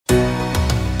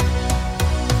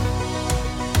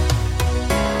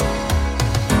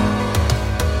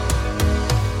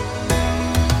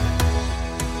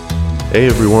Hey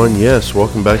everyone, yes,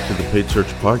 welcome back to the Paid Search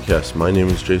Podcast. My name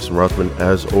is Jason Rothman.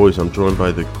 As always, I'm joined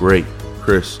by the great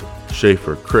Chris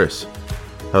Schaefer. Chris,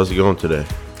 how's it going today?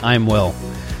 I'm well,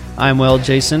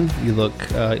 Jason. You look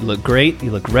great.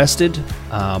 You look rested,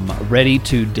 ready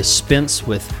to dispense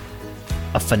with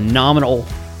a phenomenal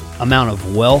amount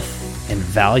of wealth and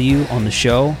value on the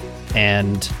show.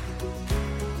 And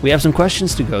we have some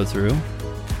questions to go through.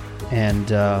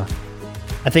 And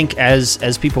I think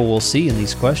as people will see in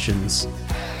these questions,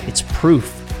 it's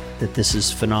proof that this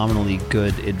is phenomenally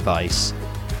good advice,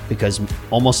 because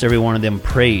almost every one of them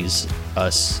praise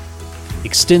us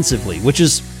extensively, which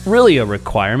is really a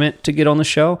requirement to get on the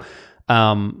show.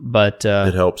 But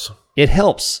it helps. It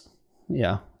helps.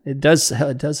 Yeah, it does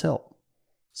help.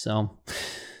 So,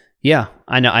 yeah,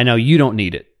 I know you don't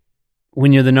need it.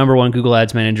 When you're the number one Google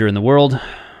Ads manager in the world,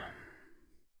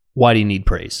 why do you need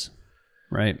praise,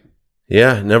 right?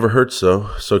 Yeah, it never hurts though.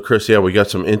 So Chris, we got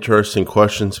some interesting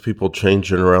questions. People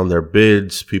changing around their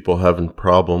bids, people having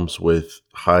problems with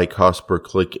high cost per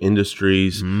click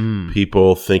industries,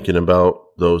 people thinking about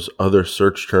those other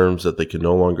search terms that they can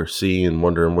no longer see and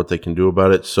wondering what they can do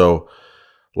about it. So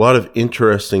a lot of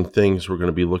interesting things we're going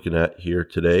to be looking at here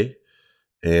today.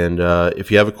 And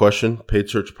if you have a question,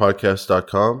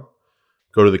 paidsearchpodcast.com.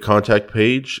 Go to the contact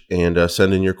page and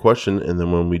send in your question. And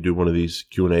then when we do one of these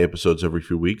Q&A episodes every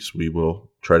few weeks, we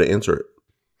will try to answer it.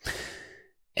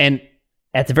 And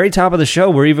at the very top of the show,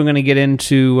 we're even going to get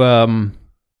into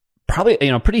probably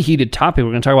a pretty heated topic.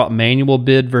 We're going to talk about manual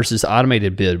bid versus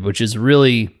automated bid, which is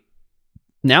really,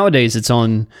 nowadays, it's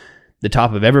on the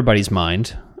top of everybody's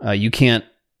mind. You can't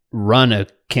run a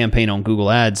campaign on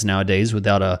Google Ads nowadays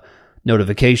without a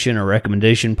notification or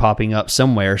recommendation popping up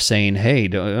somewhere saying, hey,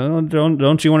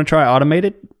 don't you want to try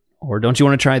automated? Or don't you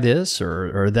want to try this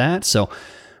or that? So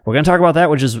we're going to talk about that,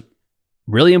 which is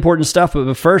really important stuff.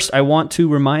 But first, I want to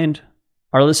remind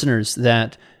our listeners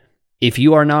that if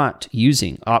you are not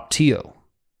using Opteo,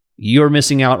 you're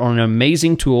missing out on an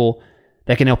amazing tool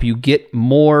that can help you get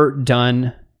more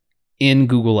done in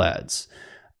Google Ads.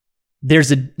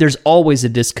 There's always a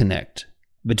disconnect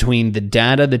between the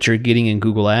data that you're getting in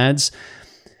Google Ads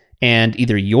and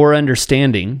either your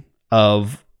understanding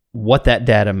of what that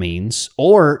data means,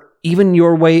 or even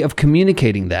your way of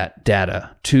communicating that data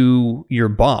to your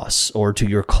boss or to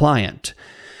your client.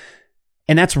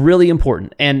 And that's really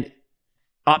important. And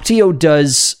Opteo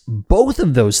does both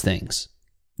of those things.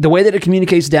 The way that it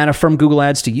communicates data from Google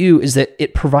Ads to you is that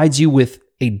it provides you with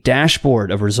a dashboard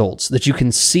of results that you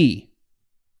can see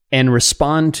and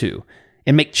respond to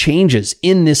and make changes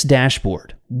in this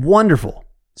dashboard. Wonderful.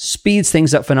 Speeds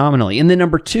things up phenomenally. And then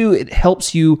number two, it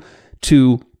helps you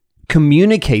to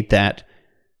communicate that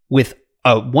with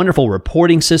a wonderful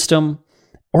reporting system,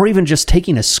 or even just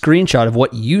taking a screenshot of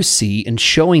what you see and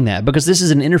showing that, because this is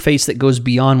an interface that goes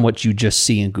beyond what you just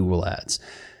see in Google Ads.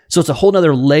 So it's a whole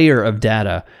nother layer of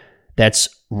data that's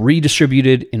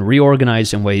redistributed and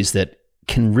reorganized in ways that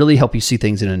can really help you see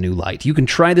things in a new light. You can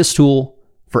try this tool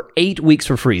for 8 weeks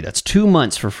for free. That's 2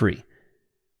 months for free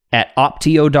at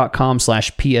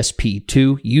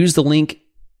opteo.com/PSP2. Use the link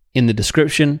in the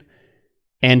description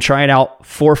and try it out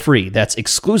for free. That's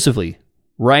exclusively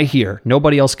right here.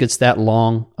 Nobody else gets that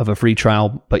long of a free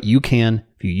trial, but you can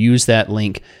if you use that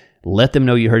link. Let them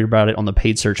know you heard about it on the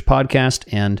Paid Search Podcast,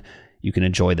 and you can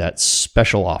enjoy that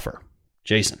special offer.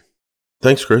 Jason.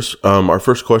 Thanks, Chris. Our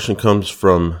first question comes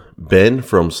from Ben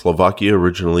from Slovakia,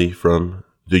 originally from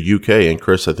the UK. And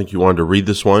Chris, I think you wanted to read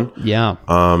this one. Yeah.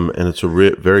 And it's a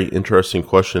very interesting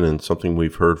question and something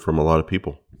we've heard from a lot of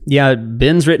people. Yeah,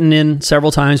 Ben's written in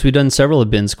several times. We've done several of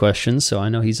Ben's questions, so I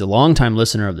know he's a longtime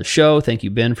listener of the show. Thank you,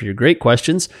 Ben, for your great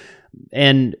questions.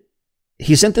 And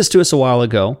he sent this to us a while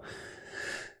ago.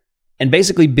 And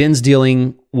basically, Ben's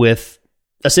dealing with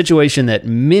a situation that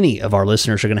many of our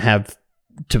listeners are going to have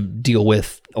to deal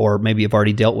with, or maybe have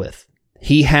already dealt with.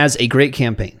 He has a great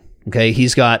campaign. Okay,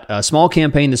 he's got a small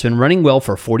campaign that's been running well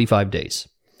for 45 days.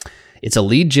 It's a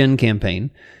lead gen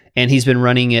campaign, and he's been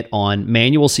running it on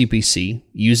manual CPC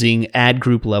using ad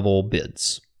group level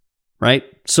bids, right?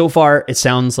 So far, it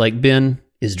sounds like Ben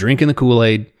is drinking the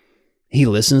Kool-Aid. He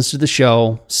listens to the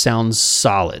show, sounds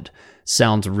solid,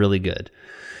 sounds really good.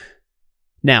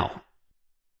 Now,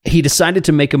 he decided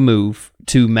to make a move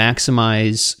to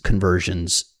maximize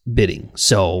conversions bidding.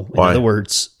 So, in other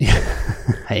words,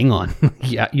 hang on.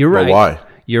 Yeah, you're right. But why?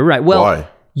 You're right. Well, why?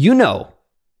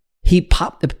 He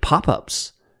popped the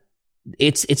pop-ups.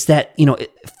 It's that,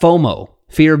 FOMO,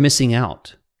 fear of missing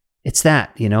out. It's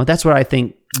that, that's what I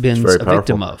think Ben's a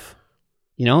victim of.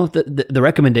 The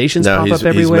recommendations pop up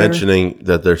everywhere. He's mentioning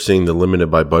that they're seeing the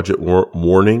limited by budget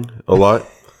warning a lot.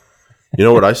 You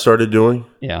know what I started doing?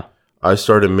 Yeah. I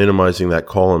started minimizing that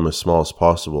column as small as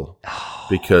possible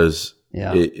because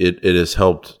it has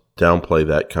helped downplay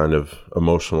that kind of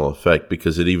emotional effect,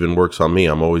 because it even works on me.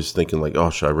 I'm always thinking like, oh,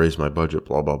 should I raise my budget?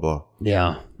 Blah, blah, blah.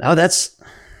 Yeah. Oh, that's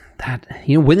that.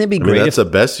 Wouldn't it be great? That's the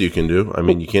best you can do. I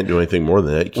mean, you can't do anything more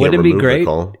than that. You can't wouldn't it be remove great the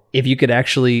column. If you could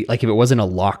actually, like, if it wasn't a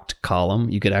locked column,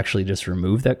 you could actually just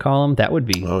remove that column? That would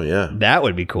be. Oh, yeah. That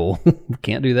would be cool.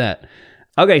 Can't do that.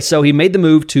 Okay, so he made the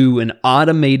move to an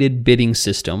automated bidding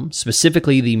system,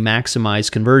 specifically the maximize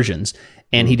conversions,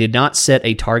 and he did not set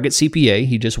a target CPA.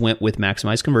 He just went with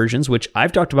maximize conversions, which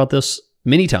I've talked about this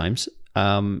many times,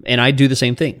 and I do the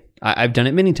same thing. I've done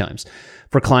it many times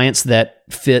for clients that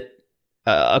fit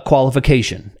a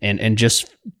qualification. And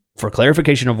just for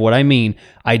clarification of what I mean,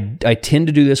 I tend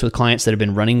to do this with clients that have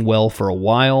been running well for a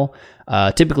while,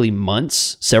 typically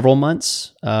months, several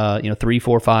months, 3,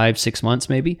 4, 5, 6 months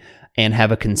maybe, and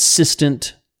have a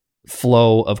consistent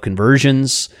flow of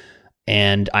conversions,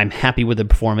 and I'm happy with the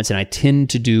performance, and I tend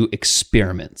to do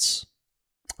experiments.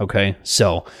 Okay,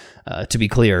 so to be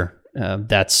clear,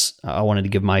 I wanted to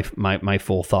give my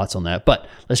full thoughts on that, but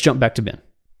let's jump back to Ben.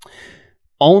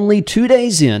 Only 2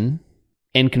 days in,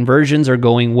 and conversions are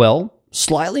going well,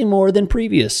 slightly more than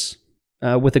previous,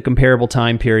 with a comparable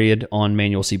time period on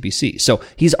manual CPC. So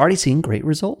he's already seeing great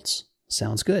results.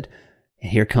 Sounds good.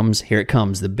 Here it comes,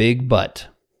 the big but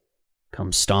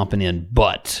comes stomping in.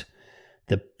 But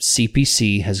the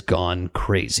CPC has gone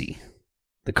crazy.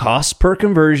 The cost per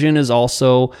conversion is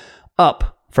also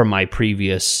up from my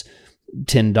previous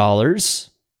 $10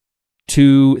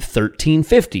 to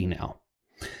 $13.50 now.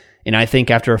 And I think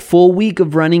after a full week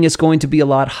of running, it's going to be a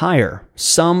lot higher.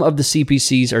 Some of the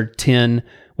CPCs are 10,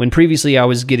 when previously I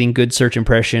was getting good search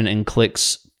impression and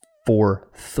clicks for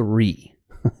 3.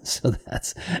 So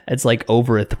that's like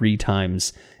over a 3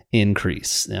 times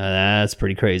increase. That's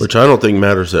pretty crazy. Which I don't think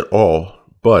matters at all,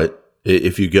 but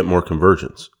if you get more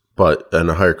conversions, and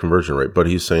a higher conversion rate. But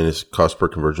he's saying his cost per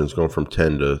conversion is going from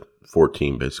 10 to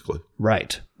 14, basically.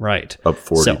 Right. Up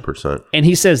 40%. So, and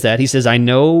he says, I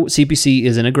know CPC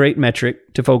isn't a great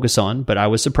metric to focus on, but I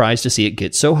was surprised to see it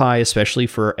get so high, especially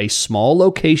for a small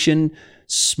location,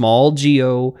 small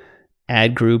geo,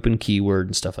 ad group, and keyword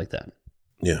and stuff like that.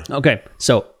 Yeah. Okay,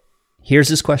 so here's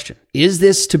this question. Is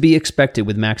this to be expected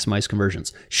with maximized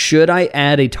conversions? Should I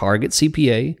add a target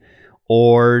CPA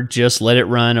or just let it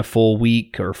run a full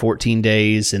week or 14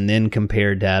 days and then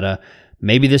compare data?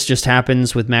 Maybe this just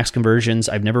happens with max conversions.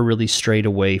 I've never really strayed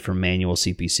away from manual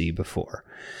CPC before.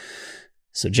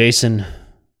 So Jason,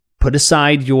 put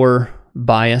aside your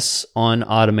bias on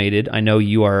automated. I know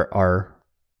you are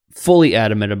fully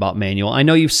adamant about manual. I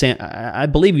know I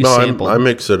believe you sampled. I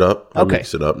mix it up. Okay. I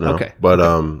mix it up now. Okay. But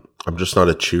I'm just not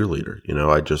a cheerleader.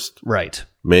 Right.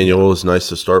 Manual is nice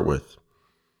to start with.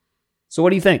 So what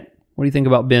do you think? What do you think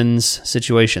about Ben's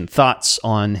situation? Thoughts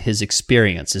on his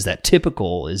experience? Is that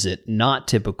typical? Is it not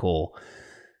typical?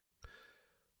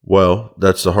 Well,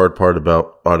 that's the hard part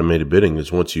about automated bidding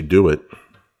is once you do it,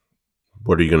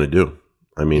 what are you going to do?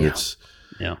 I mean, it's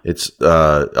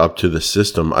up to the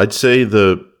system. I'd say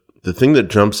the thing that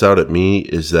jumps out at me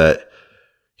is that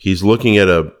he's looking at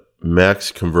a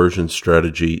max conversion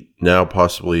strategy, now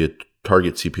possibly a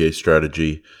target CPA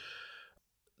strategy.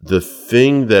 The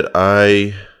thing that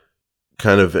I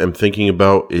kind of am thinking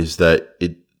about is that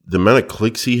the amount of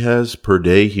clicks he has per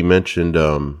day. He mentioned,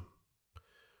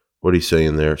 what he's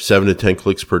saying there, 7 to 10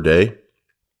 clicks per day.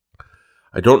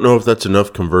 I don't know if that's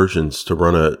enough conversions to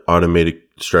run an automated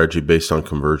strategy based on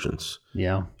conversions.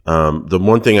 Yeah. The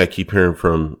one thing I keep hearing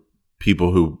from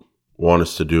people who want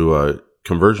us to do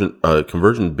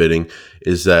conversion bidding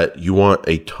is that you want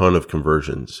a ton of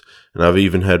conversions. And I've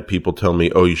even had people tell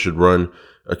me, oh, you should run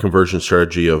a conversion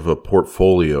strategy of a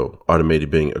portfolio automated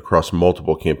bidding across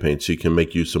multiple campaigns so you can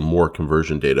make use of more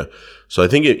conversion data. So I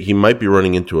think he might be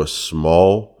running into a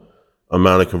small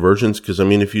amount of conversions, because I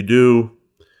mean, if you do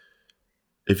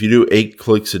 8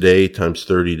 clicks a day times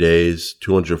 30 days,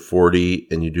 240,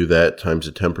 and you do that times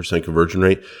a 10% conversion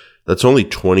rate, that's only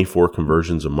 24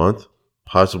 conversions a month.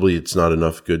 Possibly it's not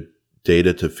enough good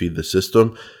data to feed the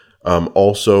system.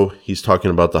 Also, he's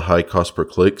talking about the high cost per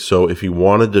click. So if he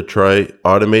wanted to try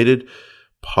automated,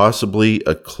 possibly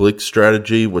a click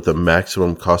strategy with a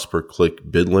maximum cost per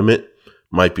click bid limit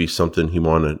might be something he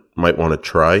might want to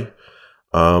try.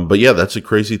 But yeah, that's a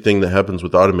crazy thing that happens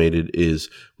with automated is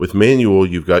with manual,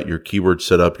 you've got your keyword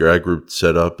set up, your ad group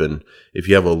set up. And if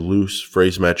you have a loose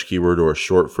phrase match keyword or a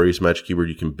short phrase match keyword,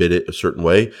 you can bid it a certain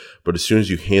way. But as soon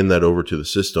as you hand that over to the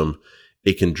system,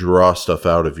 it can draw stuff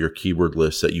out of your keyword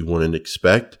list that you wouldn't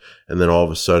expect. And then all of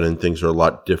a sudden things are a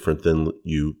lot different than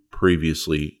you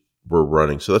previously were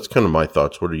running. So that's kind of my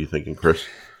thoughts. What are you thinking, Chris?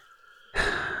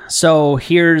 So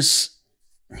here's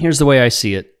the way I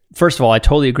see it. First of all, I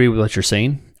totally agree with what you're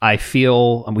saying. I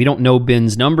feel, and we don't know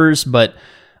Ben's numbers, but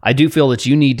I do feel that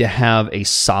you need to have a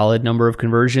solid number of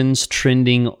conversions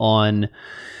trending on,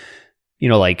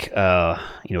 30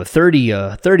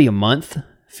 a month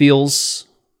feels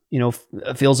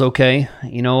okay.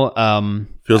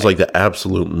 Feels like the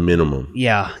absolute minimum.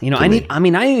 Yeah. I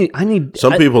need.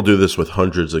 Some people do this with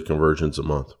hundreds of conversions a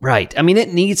month. Right. I mean,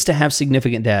 it needs to have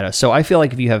significant data. So I feel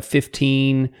like if you have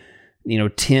 15,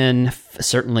 10,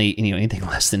 certainly, anything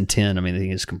less than 10, I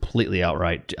think is completely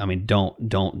outright. I mean,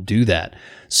 don't do that.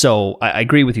 So I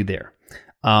agree with you there.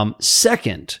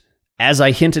 Second, as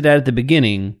I hinted at the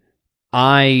beginning,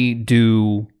 I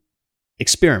do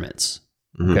experiments.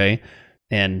 Mm-hmm. Okay.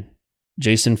 And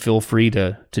Jason, feel free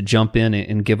to jump in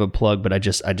and give a plug, but I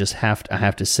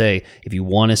have to say, if you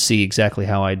want to see exactly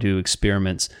how I do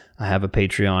experiments, I have a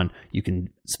Patreon. You can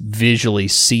visually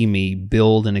see me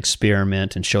build an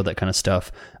experiment and show that kind of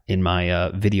stuff in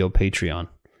my video Patreon.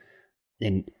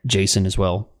 And Jason as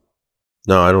well.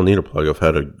 No, I don't need a plug. I've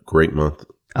had a great month.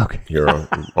 Okay. Here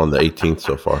on the 18th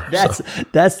so far.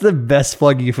 That's the best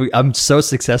plug. I'm so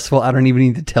successful, I don't even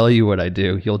need to tell you what I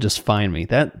do. You'll just find me.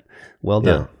 Well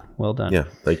done. Yeah. Well done. Yeah,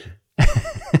 thank you.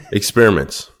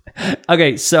 Experiments.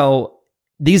 Okay, so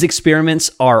these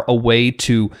experiments are a way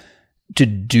to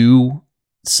do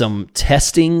some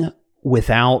testing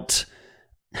without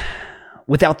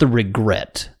the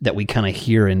regret that we kind of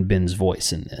hear in Ben's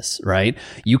voice in this, right?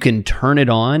 You can turn it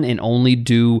on and only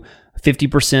do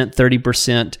 50%,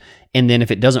 30%, and then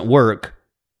if it doesn't work,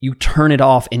 you turn it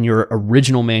off and your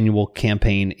original manual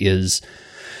campaign is...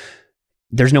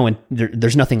 There's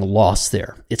nothing lost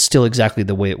there. It's still exactly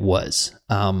the way it was.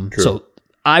 So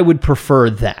I would prefer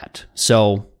that.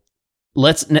 So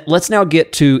let's now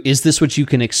get to, is this what you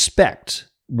can expect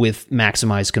with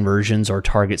maximized conversions or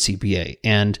target CPA?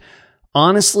 And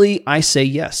honestly, I say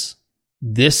yes.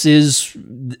 This is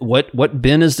what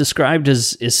Ben has described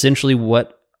as essentially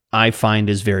what I find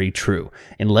is very true.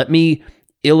 And let me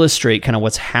illustrate kind of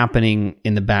what's happening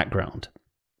in the background.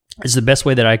 Is the best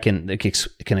way that I can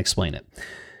explain it.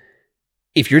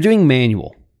 If you're doing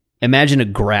manual, imagine a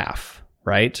graph,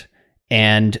 right?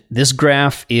 And this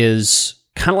graph is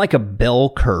kind of like a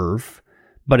bell curve,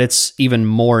 but it's even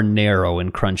more narrow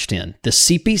and crunched in. The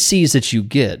CPCs that you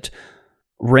get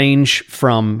range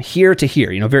from here to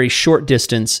here, very short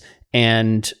distance,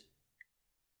 and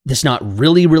there's not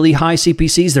really, really high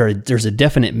CPCs. There's a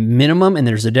definite minimum and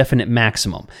there's a definite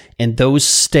maximum. And those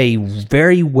stay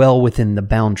very well within the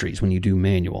boundaries when you do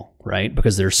manual, right?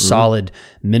 Because there's solid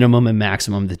minimum and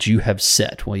maximum that you have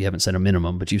set. Well, you haven't set a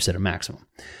minimum, but you've set a maximum.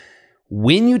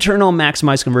 When you turn on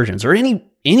maximized conversions or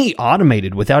any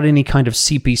automated without any kind of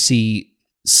CPC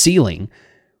ceiling,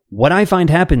 what I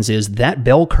find happens is that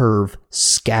bell curve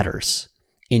scatters.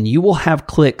 And you will have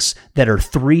clicks that are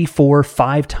 3, 4,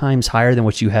 5 times higher than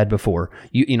what you had before.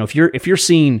 If you're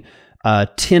seeing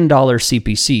 $10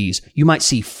 CPCs, you might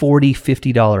see $40,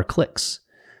 $50 clicks.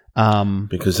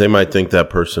 Because they might think that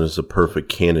person is a perfect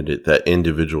candidate, that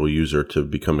individual user, to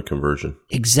become a conversion.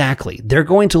 Exactly. They're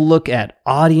going to look at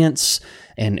audience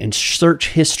and search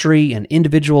history and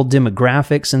individual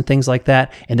demographics and things like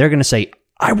that, and they're going to say,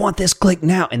 I want this click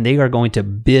now. And they are going to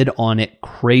bid on it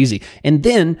crazy. And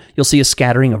then you'll see a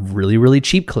scattering of really, really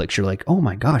cheap clicks. You're like, oh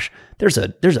my gosh, there's a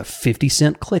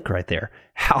 50-cent click right there.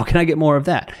 How can I get more of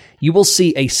that? You will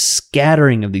see a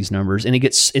scattering of these numbers, and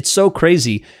it's so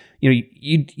crazy.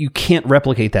 You can't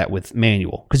replicate that with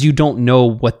manual because you don't know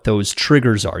what those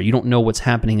triggers are. You don't know what's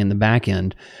happening in the back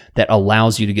end that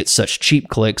allows you to get such cheap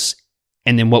clicks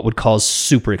and then what would cause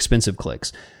super expensive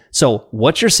clicks. So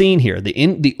what you're seeing here,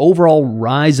 the overall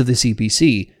rise of the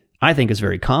CPC, I think is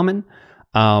very common.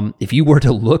 If you were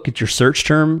to look at your search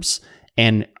terms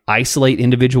and isolate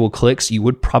individual clicks, you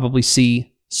would probably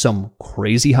see some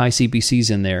crazy high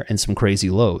CPCs in there and some crazy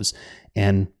lows.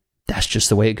 And that's just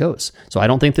the way it goes. So I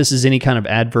don't think this is any kind of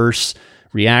adverse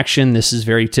reaction. This is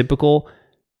very typical.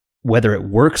 Whether it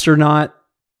works or not,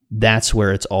 that's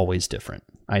where it's always different.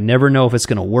 I never know if it's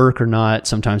going to work or not.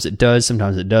 Sometimes it does,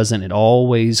 sometimes it doesn't. It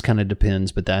always kind of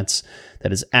depends, but that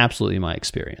is absolutely my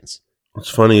experience. What's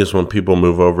funny is when people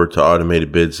move over to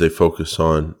automated bids, they focus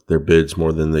on their bids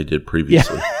more than they did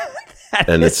previously. Yeah,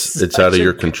 and it's out of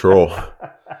your control.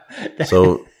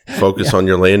 So focus on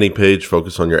your landing page,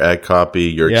 focus on your ad copy,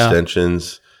 your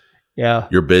extensions,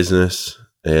 your business,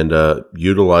 and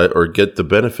utilize or get the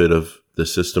benefit of the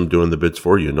system doing the bids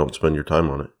for you, and don't spend your time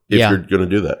on it if you're going to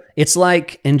do that. It's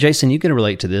like, and Jason, you can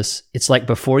relate to this. It's like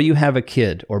before you have a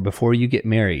kid or before you get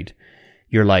married,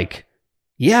 you're like,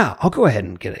 yeah, I'll go ahead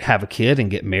and have a kid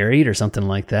and get married or something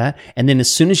like that. And then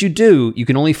as soon as you do, you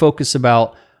can only focus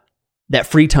about that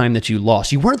free time that you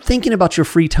lost. You weren't thinking about your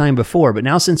free time before, but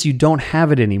now since you don't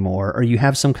have it anymore, or you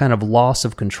have some kind of loss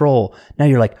of control, now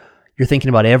you're thinking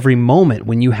about every moment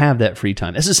when you have that free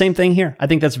time. It's the same thing here. I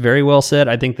think that's very well said.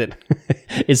 I think that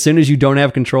as soon as you don't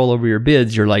have control over your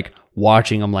bids, you're like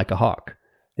watching them like a hawk.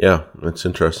 Yeah, that's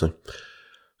interesting.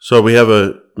 So we have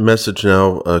a message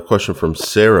now, a question from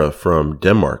Sarah from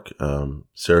Denmark.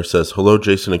 Sarah says, "Hello,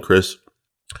 Jason and Chris.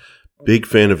 Big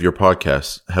fan of your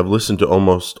podcast. Have listened to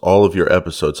almost all of your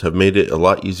episodes. Have made it a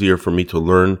lot easier for me to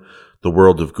learn the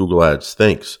world of Google Ads.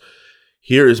 Thanks.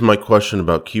 Here is my question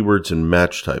about keywords and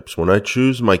match types. When I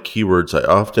choose my keywords, I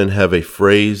often have a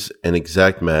phrase and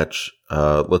exact match.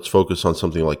 Let's focus on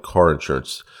something like car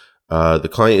insurance. The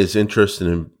client is interested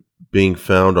in being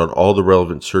found on all the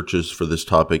relevant searches for this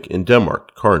topic in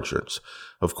Denmark, car insurance.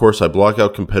 Of course, I block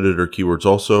out competitor keywords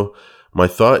also. My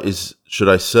thought is, should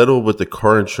I settle with the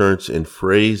car insurance in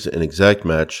phrase and exact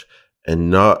match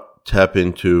and not tap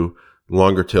into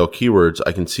longer tail keywords?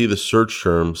 I can see the search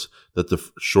terms that the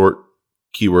short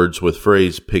keywords with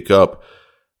phrase pick up,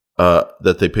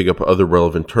 that they pick up other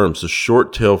relevant terms. The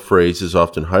short tail phrase is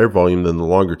often higher volume than the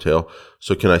longer tail.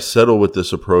 So can I settle with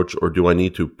this approach, or do I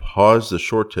need to pause the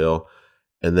short tail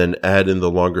and then add in the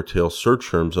longer tail search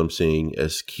terms I'm seeing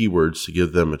as keywords to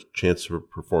give them a chance to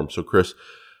perform? So Chris,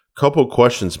 couple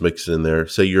questions mixed in there.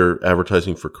 Say you're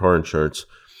advertising for car insurance.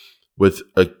 With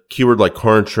a keyword like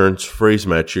car insurance phrase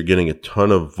match, you're getting a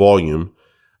ton of volume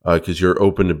because you're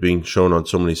open to being shown on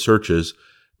so many searches.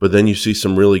 But then you see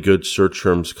some really good search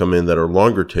terms come in that are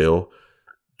longer tail.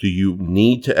 Do you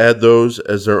need to add those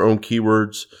as their own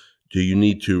keywords? Do you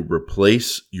need to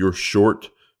replace your short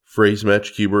phrase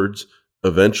match keywords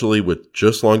eventually with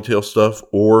just long tail stuff?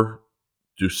 Or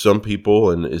do some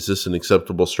people, and is this an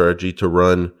acceptable strategy, to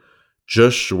run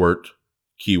just short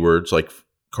keywords like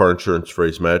car insurance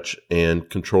phrase match and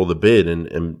control the bid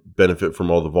and benefit from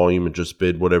all the volume and just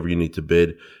bid whatever you need to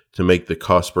bid to make the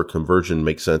cost per conversion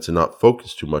make sense and not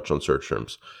focus too much on search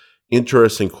terms?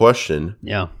 Interesting question.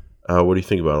 Yeah. What do you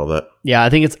think about all that? Yeah, I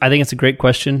think it's a great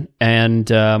question. And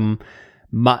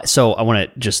so I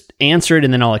want to just answer it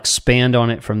and then I'll expand on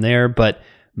it from there. But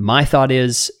my thought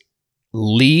is,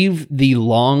 leave the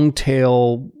long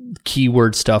tail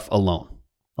keyword stuff alone.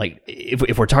 Like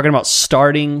if we're talking about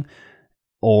starting,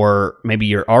 or maybe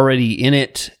you're already in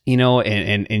it,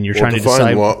 and you're trying to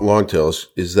decide. Long tails,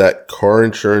 is that car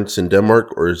insurance in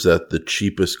Denmark, or is that the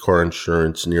cheapest car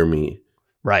insurance near me?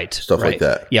 Right. Stuff like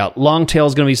that. Yeah. Long tail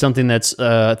is going to be something that's,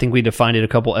 I think we defined it a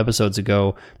couple episodes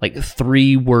ago, like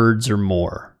 3 words or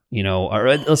more.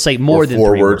 Or let's say more than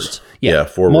 3 words. Yeah,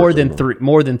 4 words.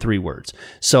 More than 3 words.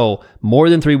 So more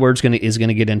than 3 words is going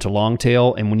to get into long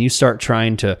tail. And when you start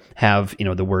trying to have,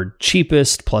 the word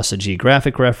cheapest plus a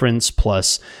geographic reference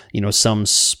plus, some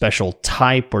special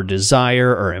type or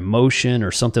desire or emotion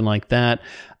or something like that,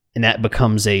 and that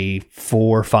becomes a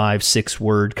 4, 5, 6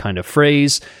 word kind of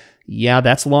phrase. Yeah,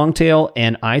 that's long tail,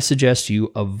 and I suggest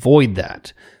you avoid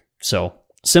that. So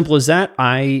simple as that.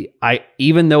 I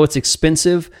even though it's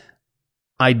expensive,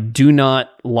 I do not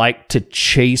like to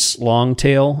chase long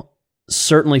tail,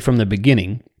 certainly from the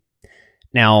beginning.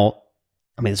 Now,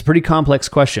 it's a pretty complex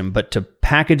question, but to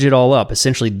package it all up,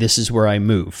 essentially this is where I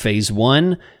move. Phase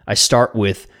 1, I start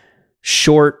with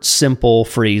short, simple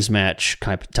phrase match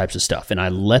types of stuff, and I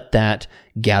let that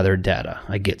gather data.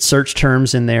 I get search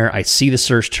terms in there. I see the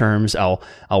search terms. I'll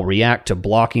react to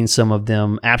blocking some of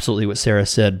them. Absolutely what Sarah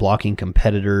said, blocking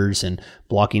competitors and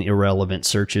blocking irrelevant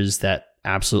searches. That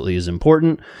absolutely is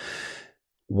important.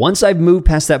 Once I've moved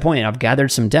past that point and I've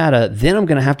gathered some data, then I'm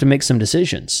going to have to make some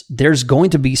decisions. There's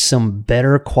going to be some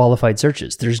better qualified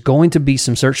searches. There's going to be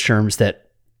some search terms that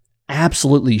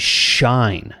absolutely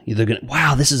shine. You're going to,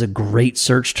 wow, this is a great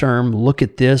search term. Look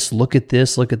at this, look at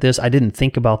this, look at this. I didn't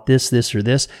think about this, or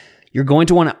this. You're going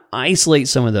to want to isolate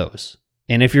some of those.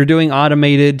 And if you're doing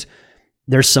automated,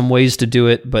 there's some ways to do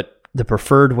it, but the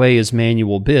preferred way is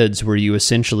manual bids, where you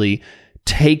essentially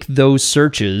take those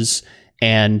searches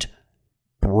and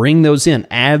bring those in,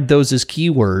 add those as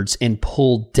keywords, and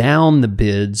pull down the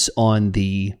bids on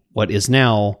the what is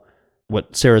now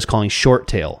what Sarah's calling short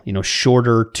tail,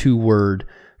 shorter 2-word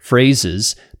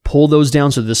phrases. Pull those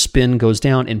down so the spin goes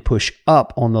down and push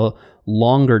up on the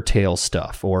longer tail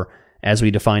stuff, or as we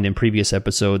defined in previous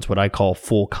episodes, what I call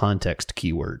full context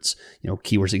keywords,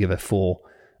 keywords that give a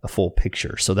full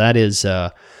picture. So that is,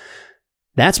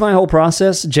 that's my whole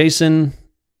process. Jason,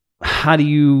 how do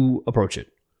you approach it?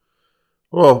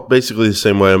 Well, basically the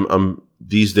same way. I'm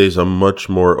these days I'm much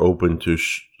more open to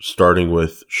starting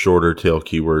with shorter tail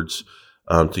keywords.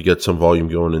 to get some volume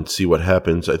going and see what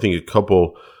happens. I think a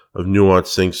couple of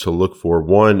nuanced things to look for.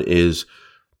 One is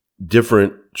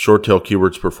different short tail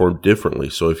keywords perform differently.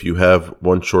 So if you have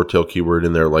one short tail keyword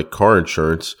in there like car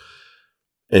insurance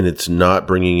and it's not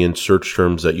bringing in search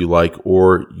terms that you like,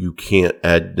 or you can't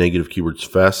add negative keywords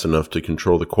fast enough to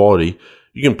control the quality,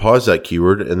 you can pause that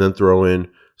keyword and then throw in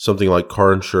something like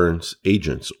car insurance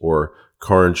agents or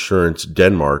car insurance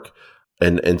Denmark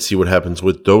and see what happens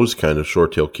with those kind of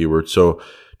short tail keywords. So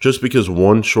just because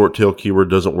one short tail keyword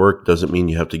doesn't work doesn't mean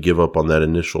you have to give up on that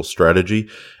initial strategy.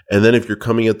 And then if you're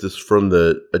coming at this from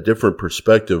a different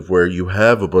perspective where you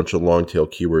have a bunch of long tail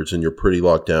keywords and you're pretty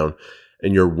locked down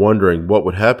and you're wondering what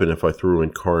would happen if I threw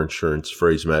in car insurance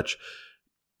phrase match,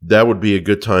 that would be a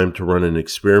good time to run an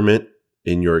experiment.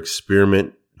 In your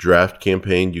experiment draft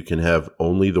campaign, you can have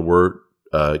only the word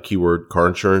keyword car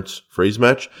insurance phrase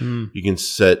match. You can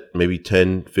set maybe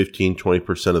 10, 15,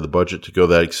 20% of the budget to go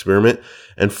that experiment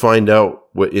and find out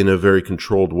what, in a very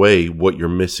controlled way, what you're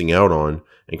missing out on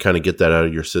and kind of get that out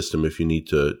of your system if you need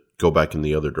to go back in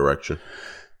the other direction.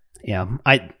 Yeah.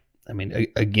 I mean,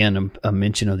 again, a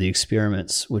mention of the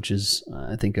experiments, which is,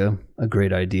 I think, a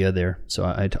great idea there. So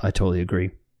I totally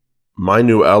agree. My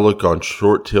new outlook on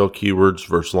short tail keywords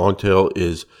versus long tail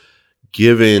is,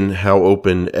 given how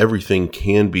open everything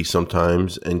can be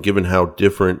sometimes, and given how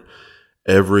different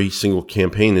every single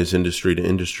campaign is industry to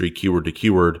industry, keyword to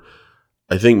keyword,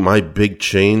 I think my big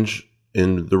change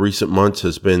in the recent months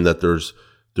has been that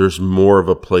there's more of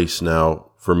a place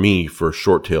now for me for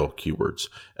short tail keywords,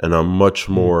 and I'm much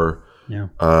more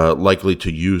likely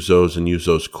to use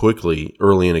those quickly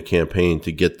early in a campaign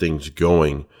to get things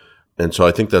going. And so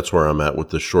I think that's where I'm at with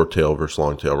the short tail versus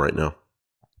long tail right now.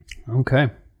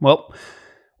 Okay. Well,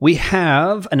 we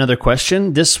have another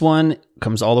question. This one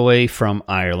comes all the way from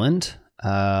Ireland,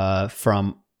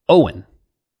 from Owen.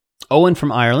 Owen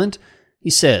from Ireland.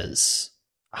 He says,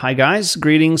 "Hi guys,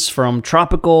 greetings from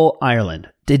tropical Ireland.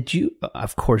 Did you?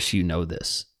 Of course, you know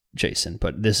this, Jason,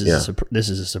 but this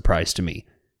is a surprise to me.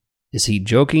 Is he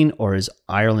joking, or is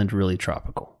Ireland really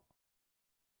tropical?"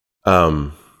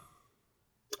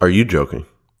 Are you joking?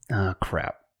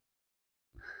 Crap.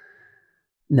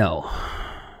 No.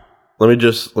 Let me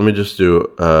just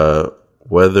do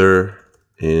weather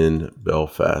in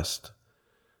Belfast.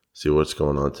 See what's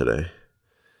going on today.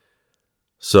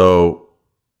 So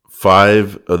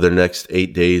 5 of the next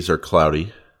 8 days are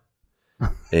cloudy,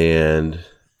 and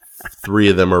 3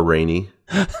 of them are rainy.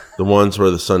 The ones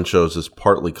where the sun shows is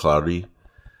partly cloudy,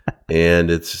 and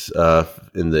it's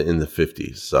in the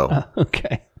 50s. So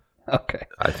okay.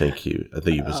 I think he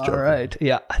was joking. All right.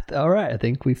 Yeah. All right. I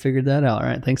think we figured that out. All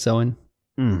right. Thanks, Owen.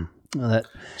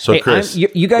 So, Chris,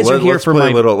 you guys are here for my...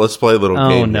 Let's play a little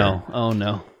game here. here. Oh,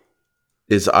 no.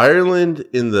 Is Ireland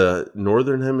in the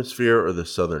northern hemisphere or the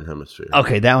southern hemisphere?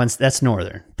 Okay, that's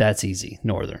northern. That's easy.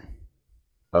 Northern.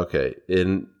 Okay.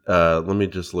 Let me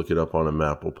just look it up on a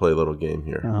map. We'll play a little game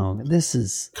here. Oh, this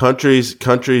is... Countries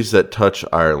that touch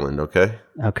Ireland, okay?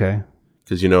 Okay.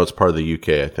 Because it's part of the UK,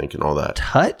 I think, and all that.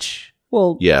 Touch?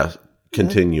 Well... Yeah,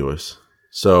 continuous.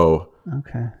 So...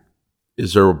 Okay.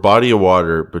 Is there a body of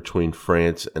water between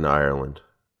France and Ireland?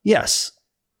 Yes.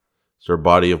 Is there a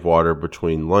body of water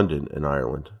between London and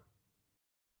Ireland?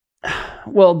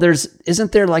 Well,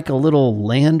 isn't there like a little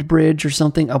land bridge or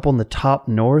something up on the top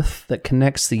north that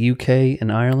connects the UK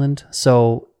and Ireland?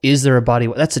 So is there a body?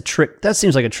 That's a trick. That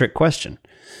seems like a trick question.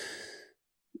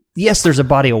 Yes, there's a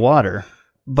body of water,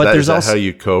 but there's also how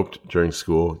you coped during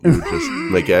school. You would just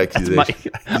make accusations.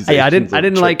 I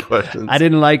didn't like.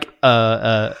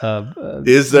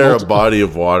 Is there a body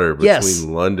of water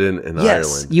between London and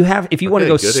Ireland? You have. If you want to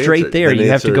go straight answer. There, you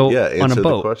have to go on a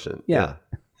boat. The question. Yeah.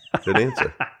 Good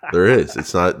answer. There is.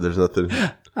 It's not. There's nothing.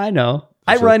 I know.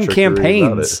 I run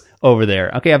campaigns over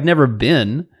there. Okay, I've never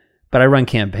been, but I run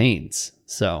campaigns.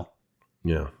 So.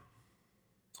 Yeah.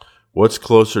 What's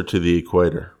closer to the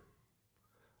equator?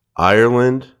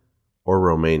 Ireland or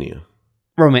Romania?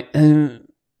 Romania.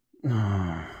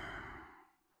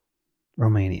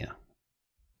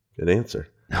 Good answer.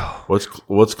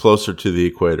 What's closer to the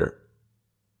equator?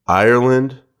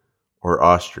 Ireland or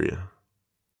Austria?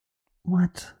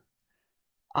 What?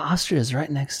 Austria is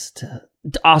right next to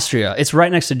Austria. It's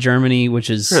right next to Germany, which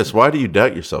is... Chris, why do you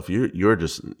doubt yourself?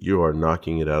 You are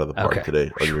knocking it out of the park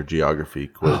today on your geography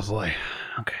quiz. Oh boy.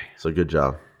 Okay. So good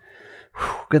job.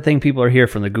 Good thing people are here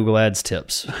from the Google Ads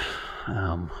tips,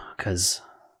 because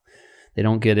they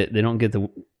don't get it. They don't get the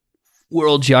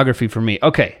world geography from me.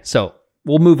 Okay, so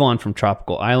we'll move on from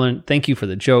tropical island. Thank you for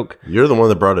the joke. You're the one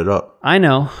that brought it up. I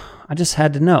know. I just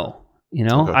had to know.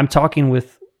 Okay. I'm talking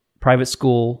with private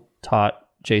school taught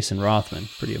Jason Rothman.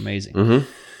 Pretty amazing. Mm-hmm.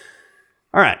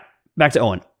 All right, back to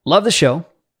Owen. Love the show.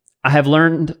 I have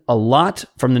learned a lot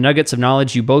from the nuggets of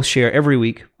knowledge you both share every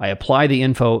week. I apply the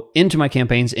info into my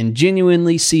campaigns and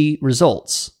genuinely see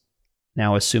results.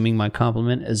 Now, assuming my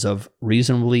compliment is of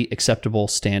reasonably acceptable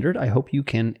standard, I hope you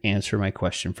can answer my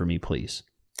question for me, please.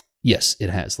 Yes, it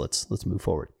has. Let's move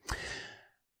forward.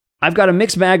 I've got a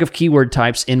mixed bag of keyword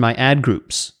types in my ad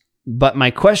groups, but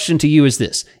my question to you is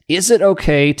this. Is it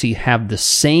okay to have the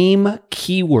same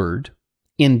keyword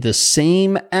in the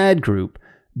same ad group,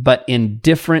 but in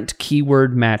different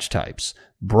keyword match types?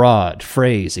 Broad,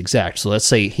 phrase, exact. So let's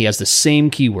say he has the same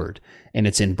keyword and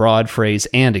it's in broad, phrase,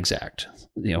 and exact,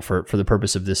 for the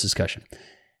purpose of this discussion.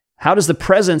 How does the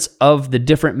presence of the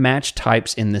different match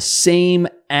types in the same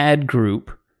ad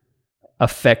group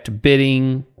affect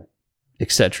bidding,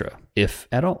 etc., if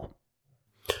at all?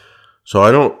 So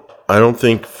I don't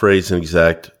think phrase and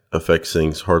exact affects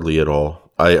things hardly at all.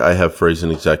 I have phrase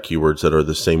and exact keywords that are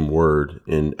the same word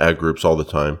in ad groups all the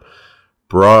time.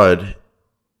 Broad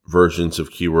versions of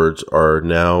keywords are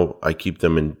now, I keep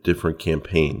them in different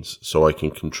campaigns so I can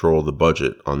control the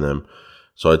budget on them.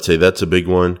 So I'd say that's a big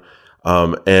one.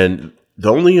 And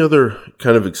the only other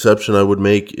kind of exception I would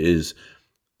make is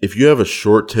if you have a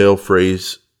short tail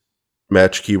phrase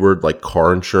match keyword like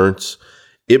car insurance,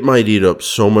 it might eat up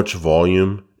so much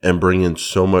volume and bring in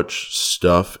so much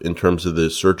stuff in terms of the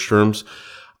search terms.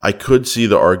 I could see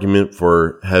the argument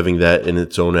for having that in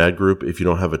its own ad group if you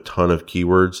don't have a ton of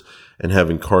keywords, and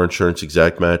having car insurance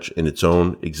exact match in its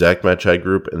own exact match ad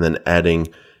group, and then adding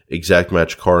exact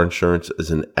match car insurance as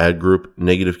an ad group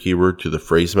negative keyword to the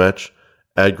phrase match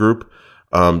ad group.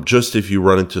 Just if you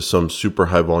run into some super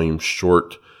high volume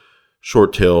short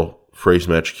tail phrase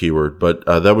match keyword, but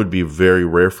that would be very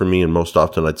rare for me, and most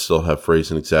often I'd still have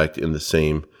phrase and exact in the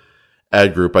same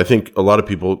ad group. I think a lot of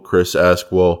people, Chris,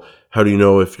 ask, well, how do you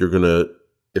know if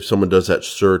someone does that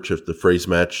search, if the phrase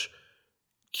match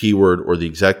keyword or the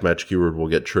exact match keyword will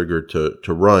get triggered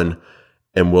to run,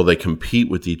 and will they compete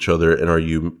with each other, and are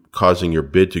you causing your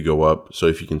bid to go up? So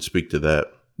if you can speak to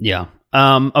that. Yeah.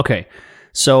 Okay.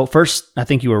 So first, I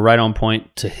think you were right on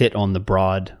point to hit on the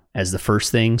broad as the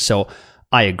first thing. So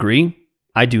I agree.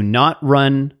 I do not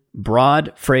run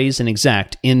broad, phrase, and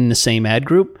exact in the same ad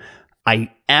group.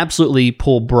 I absolutely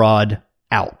pull broad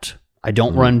out. I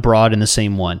don't run broad in the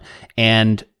same one.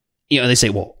 And, they say,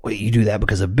 well, wait, you do that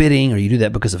because of bidding or you do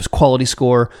that because of quality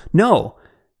score. No,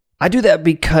 I do that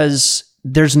because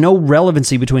there's no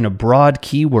relevancy between a broad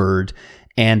keyword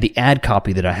and the ad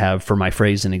copy that I have for my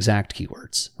phrase and exact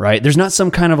keywords, right? There's not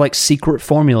some kind of like secret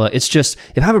formula. It's just,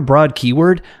 if I have a broad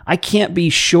keyword, I can't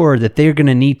be sure that they're going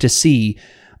to need to see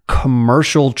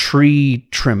commercial tree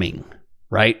trimming,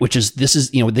 right?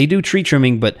 They do tree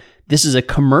trimming, but this is a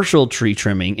commercial tree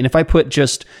trimming. And if I put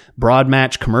just broad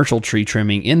match commercial tree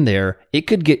trimming in there, it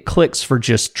could get clicks for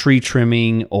just tree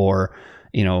trimming or,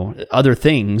 other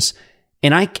things.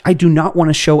 And I do not want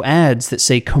to show ads that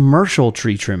say commercial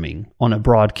tree trimming on a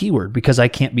broad keyword because I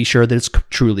can't be sure that it's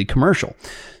truly commercial.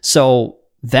 So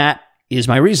that is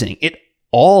my reasoning. It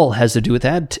all has to do with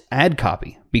ad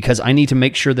copy because I need to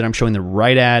make sure that I'm showing the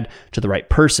right ad to the right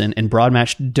person, and broad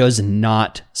match does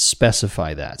not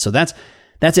specify that. So that's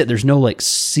it. There's no like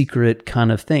secret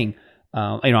kind of thing.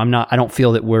 I don't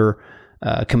feel that we're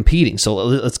competing. So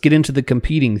let's get into the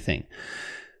competing thing.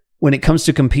 When it comes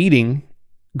to competing,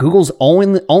 Google's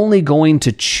only going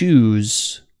to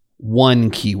choose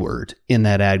one keyword in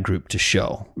that ad group to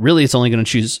show. Really, it's only going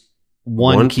to choose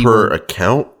one keyword per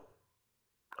account,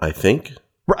 I think.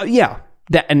 Yeah.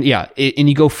 And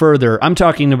you go further. I'm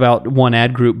talking about one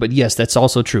ad group, but yes, that's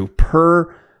also true.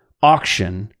 Per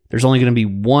auction, there's only going to be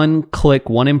one click,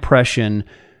 one impression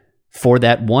for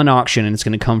that one auction, and it's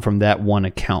going to come from that one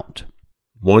account.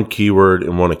 One keyword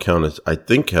in one account is, I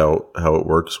think, how it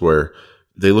works, where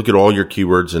they look at all your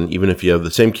keywords, and even if you have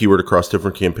the same keyword across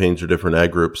different campaigns or different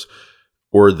ad groups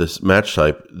or this match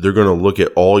type, they're going to look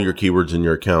at all your keywords in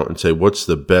your account and say, what's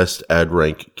the best ad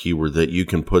rank keyword that you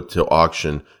can put to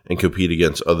auction and compete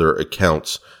against other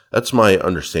accounts? That's my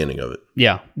understanding of it.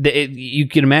 Yeah. You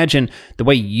can imagine the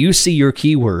way you see your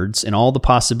keywords and all the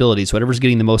possibilities, whatever's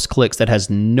getting the most clicks, that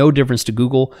has no difference to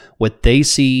Google. What they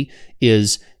see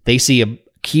is they see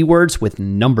keywords with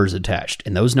numbers attached,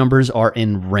 and those numbers are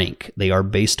in rank. They are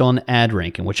based on ad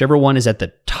rank, and whichever one is at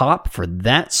the top for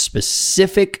that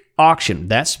specific auction,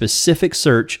 that specific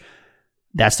search,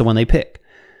 that's the one they pick.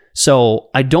 So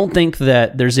I don't think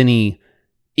that there's any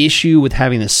issue with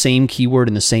having the same keyword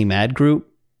in the same ad group.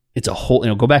 It's a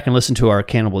whole, go back and listen to our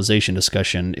cannibalization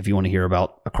discussion if you want to hear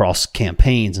about across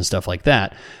campaigns and stuff like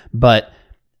that. But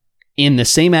in the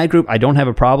same ad group, I don't have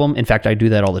a problem. In fact, I do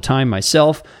that all the time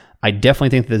myself. I definitely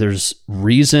think that there's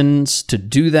reasons to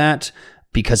do that,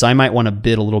 because I might want to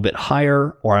bid a little bit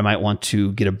higher, or I might want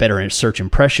to get a better search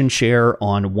impression share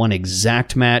on one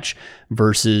exact match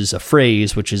versus a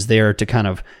phrase, which is there to kind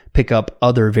of pick up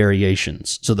other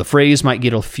variations. So the phrase might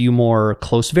get a few more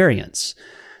close variants.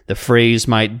 The phrase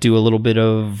might do a little bit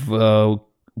of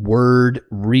word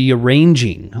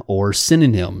rearranging or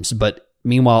synonyms, but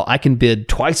meanwhile, I can bid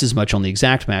twice as much on the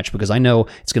exact match because I know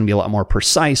it's going to be a lot more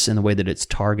precise in the way that it's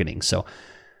targeting. So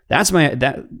that's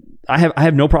I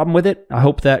have no problem with it. I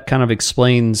hope that kind of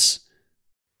explains.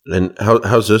 And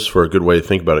how's this for a good way to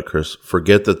think about it, Chris?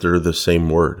 Forget that they're the same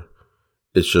word.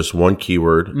 It's just one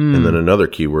keyword and then another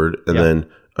keyword and then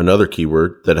another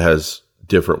keyword that has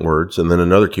different words and then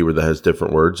another keyword that has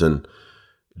different words, and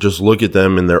just look at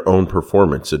them in their own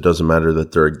performance. It doesn't matter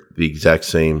that they're the exact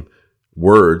same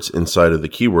words inside of the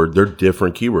keyword. They're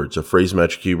different keywords. A phrase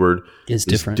match keyword is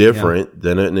different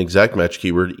than an exact match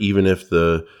keyword, even if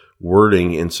the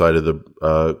wording inside of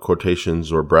the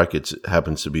quotations or brackets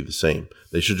happens to be the same.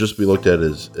 They should just be looked at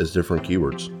as different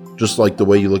keywords, just like the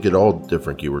way you look at all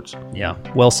different keywords. Yeah,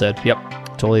 well said. Yep,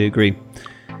 totally agree.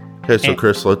 Okay, so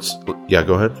Chris, go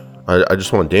ahead. I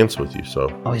just want to dance with you, so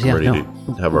I'm ready to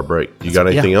have our break. You got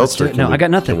anything else? No, I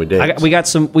got nothing. Can we dance? We got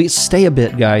some. We stay a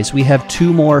bit, guys. We have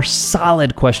 2 more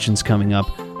solid questions coming up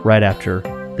right after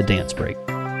the dance break.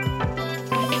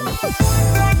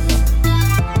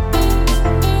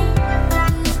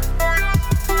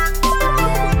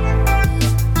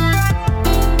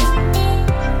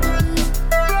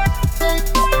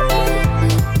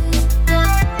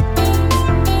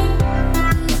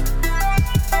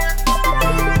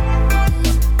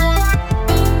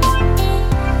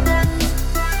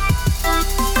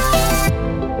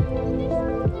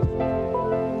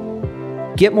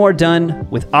 Get more done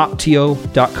with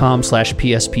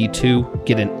Opteo.com/PSP2.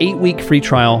 Get an 8-week free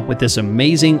trial with this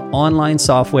amazing online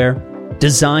software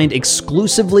designed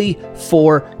exclusively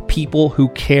for people who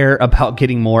care about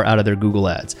getting more out of their Google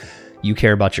Ads. You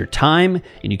care about your time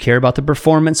and you care about the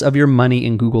performance of your money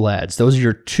in Google Ads. Those are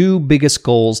your 2 biggest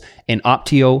goals, and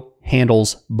Opteo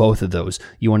handles both of those.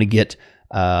 You want to get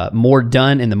more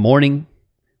done in the morning,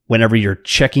 whenever you're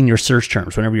checking your search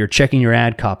terms, whenever you're checking your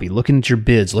ad copy, looking at your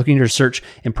bids, looking at your search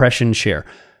impression share.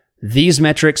 These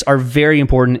metrics are very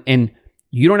important, and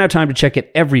you don't have time to check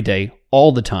it every day,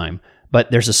 all the time,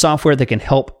 but there's a software that can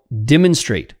help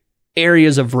demonstrate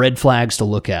areas of red flags to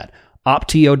look at.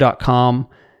 Opteo.com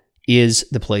is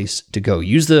the place to go.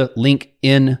 Use the link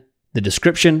in the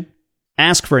description.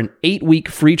 Ask for an 8-week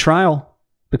free trial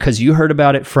because you heard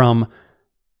about it from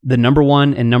the number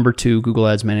 1 and number 2 Google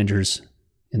Ads managers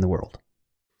in the world.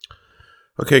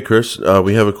 Okay, Chris,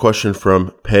 we have a question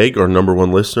from Peg, our number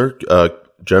 1 listener.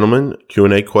 Gentlemen,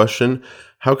 Q&A question.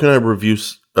 How can I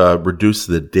reduce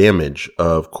the damage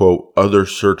of, quote, other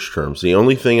search terms? The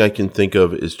only thing I can think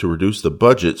of is to reduce the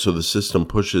budget so the system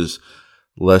pushes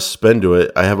less spend to it.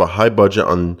 I have a high budget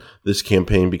on this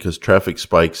campaign because traffic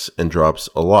spikes and drops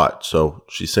a lot. So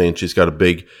she's saying she's got a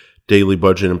big daily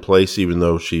budget in place, even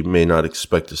though she may not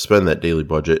expect to spend that daily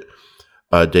budget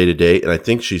day to day. And I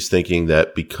think she's thinking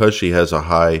that because she has a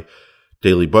high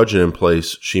daily budget in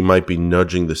place, she might be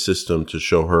nudging the system to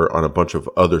show her on a bunch of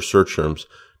other search terms.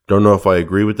 Don't know if I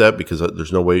agree with that because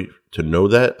there's no way to know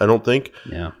that, I don't think.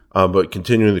 Yeah. But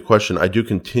continuing the question, I do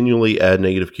continually add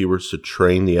negative keywords to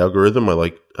train the algorithm. I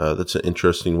like that's an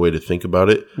interesting way to think about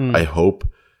it. I hope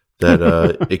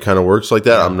that it kind of works like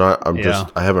that.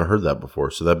 I haven't heard that before.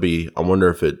 So I wonder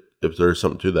if there's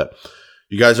something to that.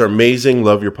 You guys are amazing.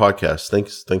 Love your podcast.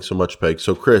 Thanks so much, Peg.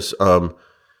 So, Chris, I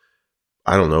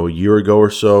don't know, a year ago or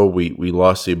so, we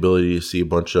lost the ability to see a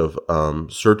bunch of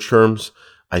search terms.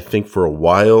 I think for a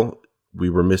while, we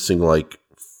were missing like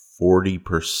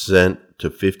 40% to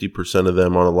 50% of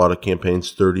them on a lot of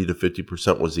campaigns. 30 to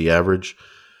 50% was the average.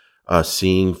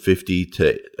 Seeing 50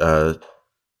 to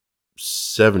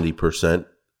 70%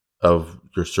 of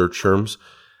your search terms.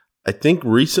 I think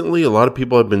recently a lot of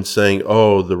people have been saying,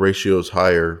 oh, the ratio is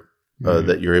higher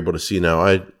that you're able to see now.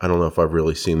 I don't know if I've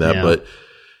really seen that, but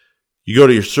you go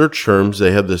to your search terms,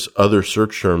 they have this other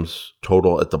search terms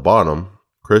total at the bottom.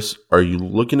 Chris, are you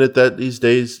looking at that these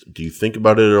days? Do you think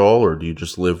about it at all, or do you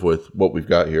just live with what we've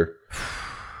got here?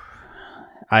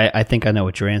 I think I know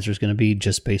what your answer is going to be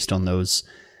just based on those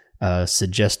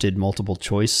suggested multiple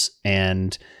choice.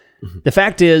 And the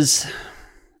fact is,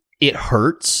 it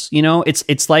hurts,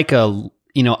 it's like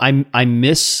I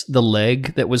miss the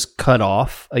leg that was cut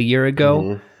off a year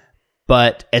ago,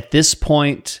 but at this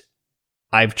point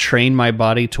I've trained my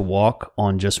body to walk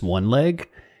on just one leg,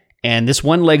 and this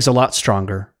one leg's a lot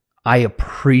stronger. I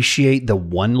appreciate the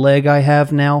one leg I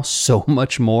have now so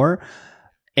much more.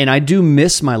 And I do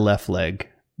miss my left leg,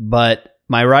 but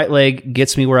my right leg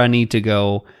gets me where I need to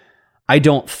go. I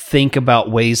don't think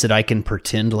about ways that I can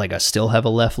pretend like I still have a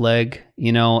left leg,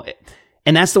 you know?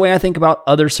 And that's the way I think about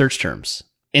other search terms.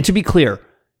 And to be clear,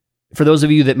 for those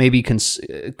of you that may be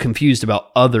confused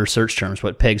about other search terms,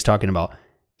 what Peg's talking about,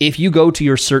 if you go to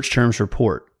your search terms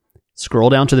report, scroll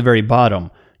down to the very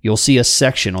bottom, you'll see a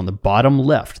section on the bottom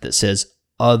left that says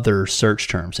other search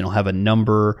terms, and it'll have a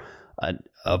number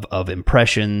of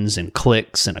impressions and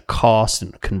clicks and a cost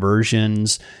and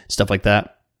conversions, stuff like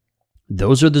that.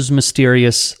 Those are those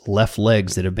mysterious left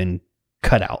legs that have been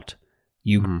cut out.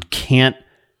 You can't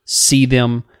see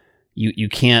them. You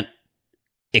can't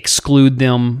exclude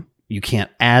them. You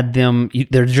can't add them.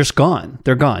 They're just gone.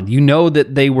 They're gone. You know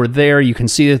that they were there. You can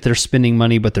see that they're spending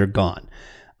money, but they're gone.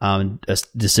 A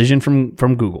decision from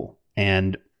Google.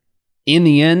 And in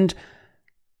the end,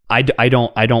 I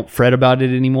don't fret about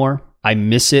it anymore. I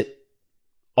miss it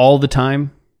all the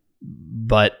time,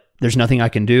 but there's nothing I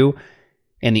can do.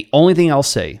 And the only thing I'll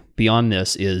say beyond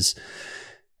this is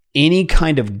any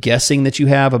kind of guessing that you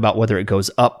have about whether it goes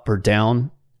up or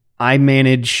down, I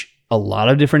manage a lot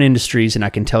of different industries, and I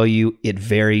can tell you it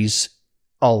varies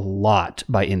a lot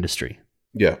by industry.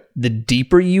 Yeah. The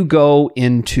deeper you go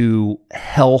into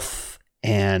health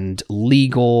and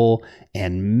legal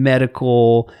and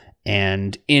medical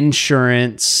and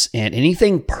insurance and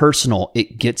anything personal,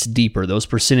 it gets deeper. Those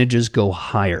percentages go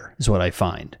higher is what I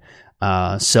find.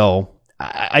 So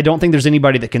I don't think there's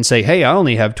anybody that can say, hey, I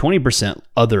only have 20%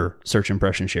 other search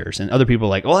impression shares. And other people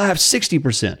are like, well, I have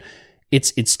 60%.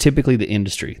 It's typically the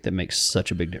industry that makes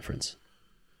such a big difference.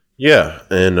 Yeah,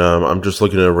 and I'm just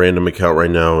looking at a random account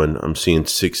right now, and I'm seeing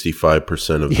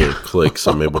 65% of the clicks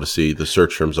I'm able to see the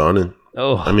search terms on. And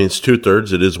I mean, it's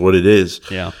 2/3. It is what it is.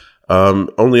 Yeah.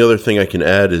 Only other thing I can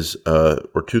add is,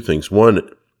 or two things. One,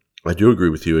 I do agree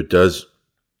with you. It does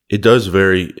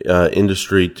vary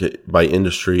industry by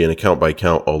industry and account by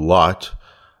account a lot.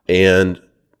 And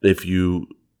if you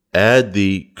add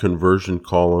the conversion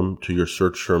column to your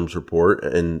search terms report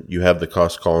and you have the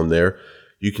cost column there,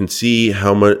 you can see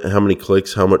how many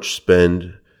clicks, how much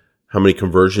spend, how many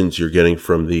conversions you're getting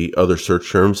from the other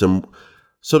search terms. And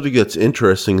something that's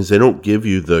interesting is they don't give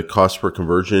you the cost per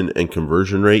conversion and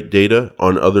conversion rate data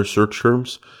on other search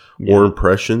terms or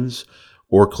impressions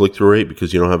or click-through rate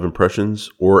because you don't have impressions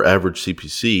or average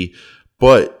CPC,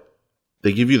 but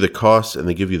they give you the costs and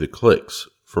they give you the clicks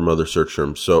from other search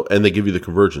terms. So, and they give you the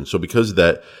conversion. So because of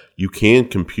that, you can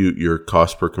compute your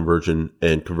cost per conversion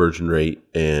and conversion rate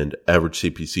and average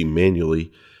CPC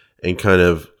manually and kind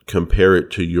of compare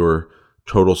it to your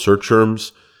total search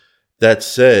terms. That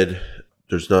said,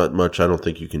 there's not much I don't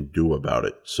think you can do about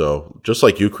it. So just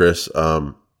like you, Chris,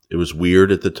 it was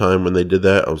weird at the time when they did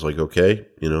that. I was like, okay,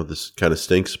 this kind of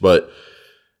stinks, but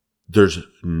there's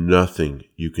nothing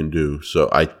you can do. So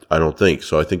I don't think.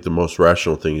 So I think the most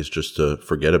rational thing is just to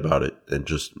forget about it and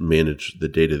just manage the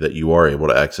data that you are able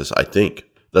to access. I think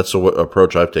that's the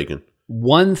approach I've taken.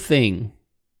 One thing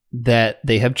that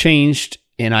they have changed,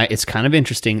 and it's kind of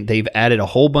interesting, they've added a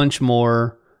whole bunch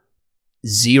more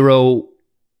 0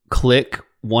 click,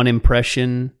 1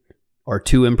 impression or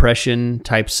 2 impression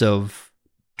types of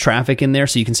traffic in there,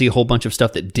 so you can see a whole bunch of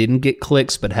stuff that didn't get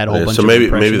clicks but had a whole bunch of impressions.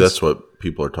 So maybe that's what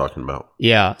people are talking about.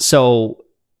 Yeah. So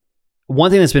one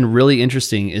thing that's been really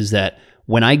interesting is that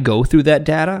when I go through that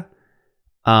data,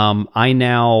 I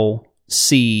now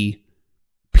see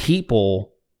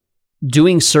people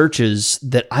doing searches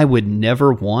that I would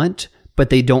never want, but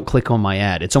they don't click on my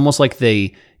ad. It's almost like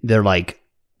they're like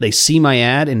they see my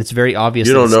ad and it's very obvious.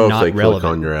 You don't know if they click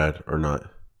on your ad or not.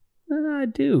 I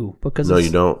do because no,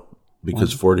 you don't.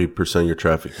 Because 40% of your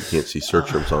traffic you can't see search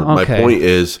terms on. Okay. My point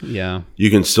is,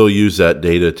 you can still use that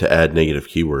data to add negative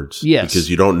keywords. Yes. Because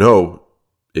you don't know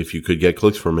if you could get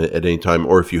clicks from it at any time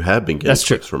or if you have been getting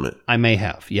clicks from it. I may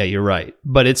have. Yeah, you're right.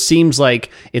 But it seems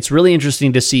like it's really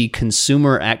interesting to see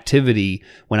consumer activity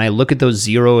when I look at those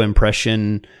 0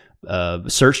 impression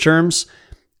search terms.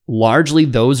 Largely,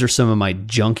 those are some of my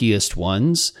junkiest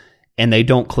ones, and they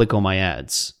don't click on my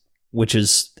ads, which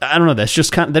is, I don't know, that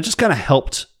just kind of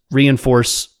helped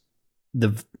reinforce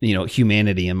the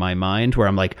humanity in my mind, where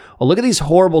I'm like, oh, look at these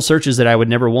horrible searches that I would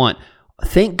never want.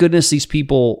 Thank goodness these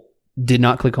people did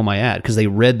not click on my ad because they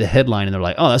read the headline and they're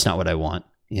like, oh, that's not what I want,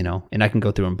 and I can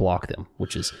go through and block them,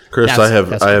 which is Chris. I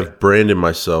have branded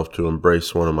myself to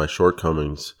embrace one of my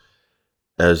shortcomings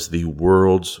as the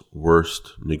world's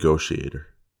worst negotiator.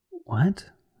 What?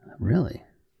 Really?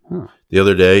 Huh. The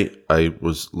other day,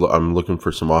 I'm looking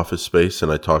for some office space,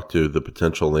 and I talked to the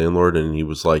potential landlord, and he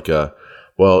was like,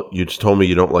 well, you just told me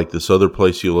you don't like this other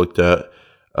place you looked at.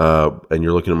 and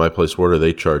you're looking at my place, what are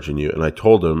they charging you? And I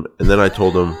told him,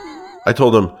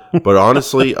 but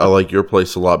honestly, I like your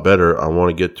place a lot better. I want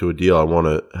to get to a deal. I want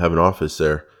to have an office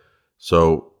there.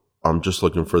 So I'm just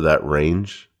looking for that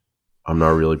range. I'm not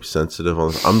really sensitive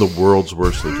on this. I'm the world's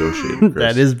worst negotiator, Chris.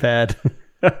 That is bad.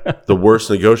 The worst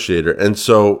negotiator. And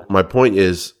so my point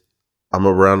is, I'm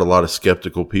around a lot of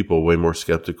skeptical people, way more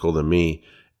skeptical than me.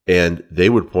 And they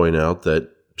would point out that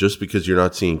just because you're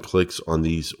not seeing clicks on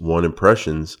these one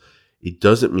impressions, it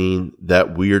doesn't mean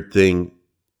that weird thing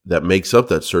that makes up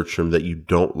that search term that you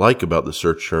don't like about the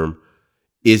search term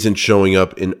isn't showing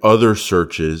up in other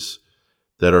searches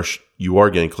that you are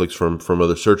getting clicks from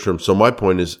other search terms. So my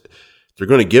point is, if they're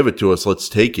going to give it to us, let's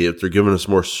take it. If they're giving us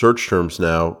more search terms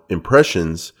now,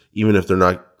 impressions, even if they're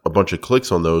not a bunch of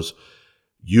clicks on those,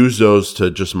 use those to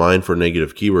just mine for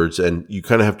negative keywords. And you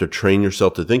kind of have to train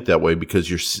yourself to think that way, because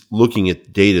you're looking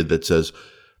at data that says,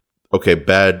 okay,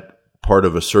 bad part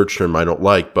of a search term I don't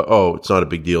like, but it's not a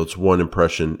big deal. It's one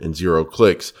impression and 0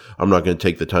 clicks. I'm not going to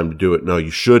take the time to do it. No,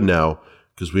 you should now,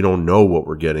 because we don't know what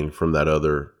we're getting from that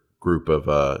other group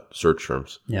of search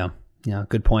terms. Yeah,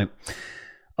 good point.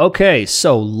 Okay,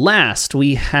 so last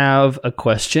we have a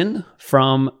question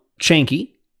from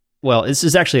Chanky. Well, this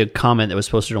is actually a comment that was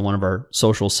posted on one of our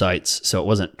social sites, so it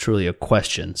wasn't truly a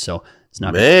question. So it's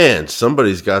not. Man,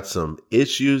 somebody's got some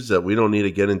issues that we don't need to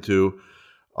get into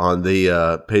on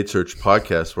the Paid Search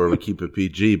podcast, where we keep it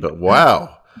PG. But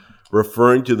wow,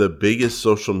 referring to the biggest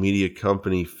social media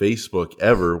company, Facebook,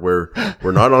 ever, where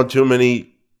we're not on too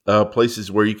many places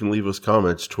where you can leave us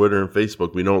comments, Twitter and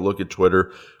Facebook. We don't look at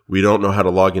Twitter. We don't know how to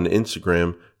log into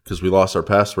Instagram because we lost our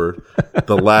password.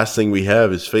 The last thing we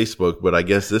have is Facebook, but I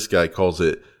guess this guy calls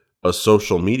it a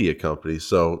social media company.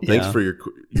 So thanks for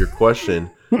your question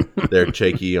there,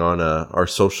 Cheeky, on our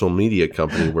social media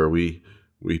company where we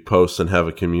post and have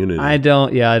a community. I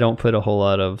don't put a whole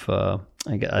lot of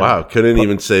couldn't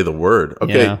even say the word.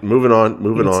 Okay, moving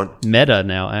on. Meta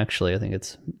now, actually. I think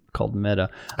it's called Meta.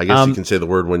 I guess you can say the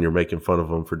word when you're making fun of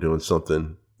them for doing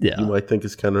something you might think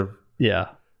is kind of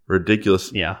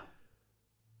ridiculous. Yeah.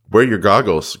 Wear your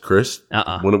goggles, Chris.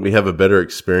 Wouldn't we have a better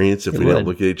experience if we didn't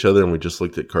look at each other and we just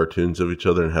looked at cartoons of each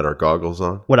other and had our goggles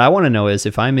on? What I want to know is,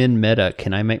 if I'm in Meta,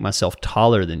 can I make myself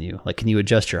taller than you? Like, can you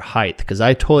adjust your height? Because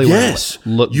I totally want to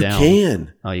look down. You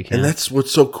can. Oh, you can? And that's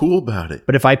what's so cool about it.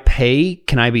 But if I pay,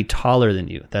 can I be taller than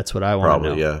you? That's what I want to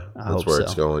know. Probably, yeah. That's where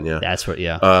it's going, yeah. That's what,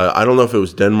 I don't know if it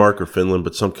was Denmark or Finland,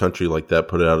 but some country like that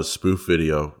put out a spoof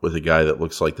video with a guy that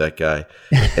looks like that guy.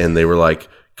 And they were like,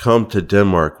 come to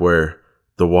Denmark where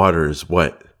the water is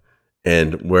wet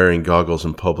and wearing goggles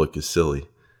in public is silly.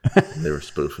 They were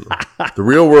spoofing them. The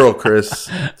real world, Chris.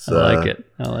 I like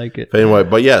it. Anyway,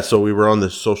 but so we were on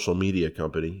this social media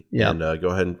company. Yeah. And go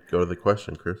ahead and go to the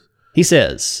question, Chris. He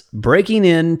says, breaking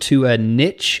into a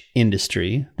niche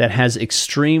industry that has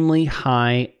extremely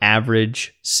high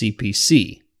average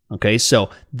CPC. Okay,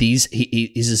 so he's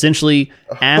essentially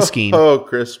asking. Oh,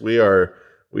 Chris, we are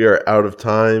out of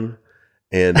time.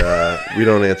 And we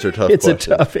don't answer tough questions.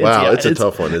 It's a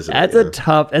tough one, isn't it?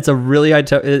 That's a really high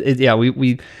tough.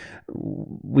 We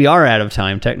are out of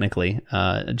time technically.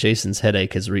 Jason's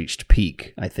headache has reached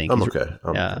peak, I think. I'm okay.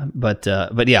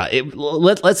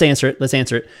 Let's answer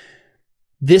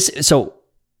it. So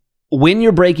when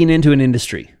you're breaking into an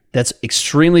industry that's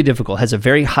extremely difficult, has a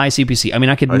very high CPC. I mean,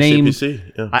 I could name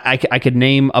CPC, yeah. I could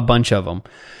name a bunch of them.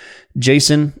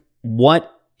 Jason,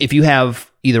 if you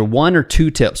have either one or two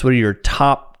tips, what are your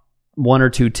top 1 or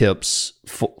 2 tips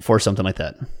for something like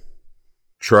that?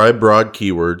 Try broad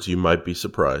keywords. You might be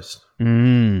surprised.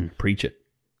 Preach it.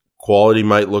 Quality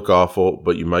might look awful,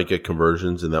 but you might get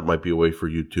conversions, and that might be a way for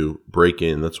you to break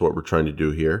in. That's what we're trying to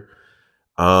do here.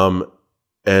 And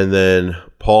then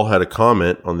Paul had a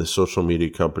comment on the social media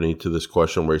company to this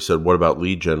question where he said, what about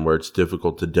lead gen, where it's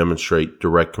difficult to demonstrate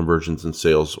direct conversions in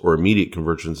sales or immediate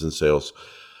conversions in sales?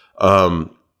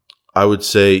 I would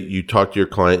say you talk to your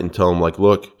client and tell them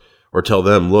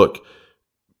look,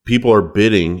 people are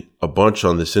bidding a bunch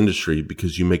on this industry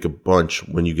because you make a bunch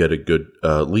when you get a good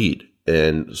lead.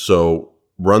 And so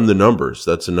run the numbers.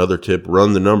 That's another tip.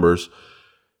 Run the numbers.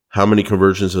 How many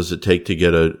conversions does it take to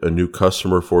get a new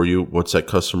customer for you? What's that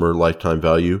customer lifetime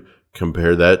value?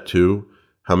 Compare that to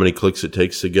how many clicks it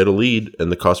takes to get a lead and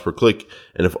the cost per click.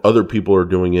 And if other people are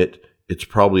doing it, it's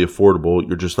probably affordable.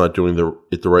 You're just not doing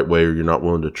it the right way, or you're not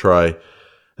willing to try.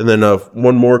 And then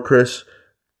one more, Chris.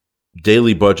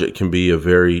 Daily budget can be a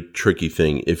very tricky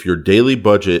thing. If your daily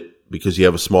budget, because you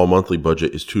have a small monthly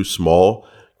budget, is too small,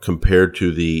 compared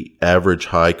to the average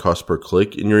high cost per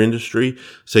click in your industry.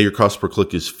 Say your cost per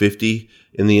click is 50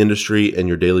 in the industry and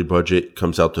your daily budget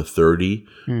comes out to 30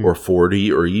 or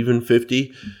 40 or even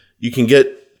 50. You can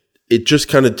get it just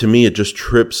kind of, to me, it just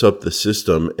trips up the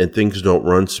system and things don't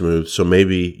run smooth. So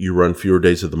maybe you run fewer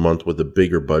days of the month with a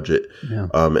bigger budget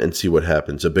and see what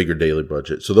happens, a bigger daily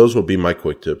budget. So those will be my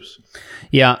quick tips.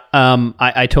 Yeah,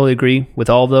 I totally agree with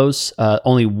all of those.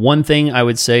 Only one thing I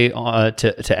would say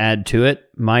to add to it,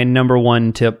 my number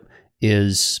one tip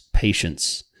is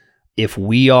patience. If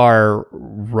we are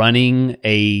running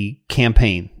a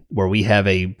campaign where we have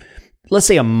let's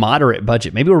say a moderate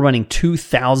budget, maybe we're running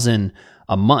 $2,000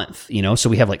 a month, so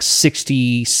we have like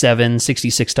 $67,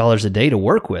 $66 a day to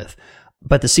work with,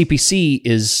 but the CPC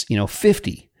is,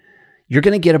 50. You're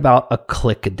going to get about a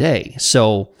click a day.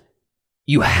 So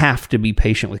you have to be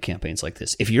patient with campaigns like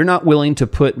this. If you're not willing to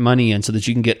put money in so that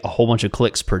you can get a whole bunch of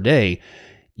clicks per day,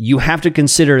 you have to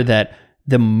consider that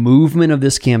the movement of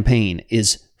this campaign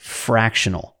is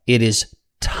fractional. It is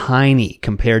tiny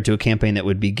compared to a campaign that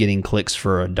would be getting clicks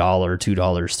for $1, $2,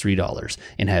 $3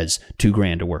 and has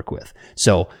 $2,000 to work with.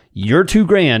 So your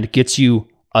 $2,000 gets you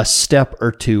a step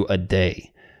or two a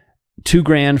day.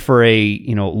 $2,000 for a,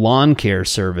 lawn care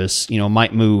service,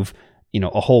 might move,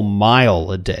 a whole mile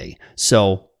a day.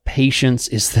 So patience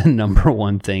is the number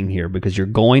one thing here, because you're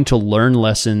going to learn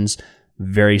lessons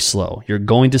very slow. You're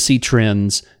going to see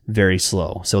trends very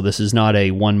slow. So this is not a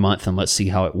 1 month and let's see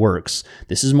how it works.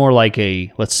 This is more like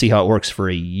let's see how it works for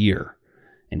a year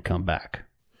and come back.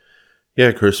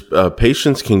 Yeah, Chris,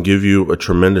 patience can give you a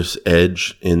tremendous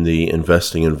edge in the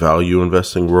investing and value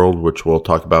investing world, which we'll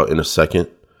talk about in a second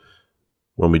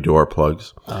when we do our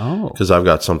plugs. Oh, because I've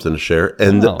got something to share.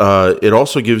 And it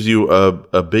also gives you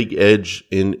a big edge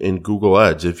in Google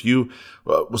Ads. If you,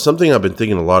 something I've been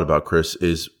thinking a lot about, Chris,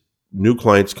 is new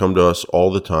clients come to us all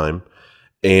the time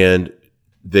and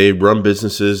they run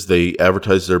businesses, they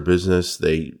advertise their business,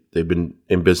 they've been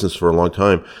in business for a long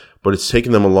time, but it's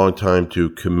taken them a long time to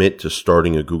commit to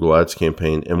starting a Google Ads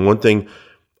campaign. And one thing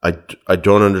I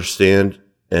don't understand,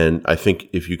 and I think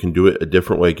if you can do it a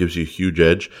different way, it gives you a huge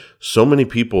edge. So many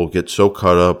people get so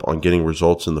caught up on getting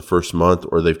results in the first month,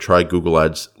 or they've tried Google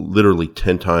Ads literally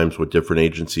 10 times with different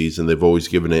agencies and they've always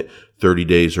given it 30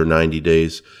 days or 90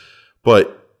 days.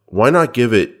 But why not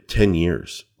give it 10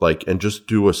 years, and just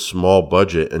do a small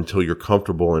budget until you're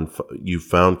comfortable and you've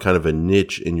found kind of a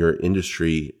niche in your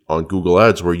industry on Google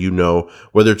Ads where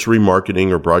whether it's remarketing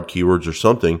or broad keywords or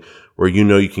something, where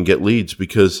you can get leads,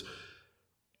 because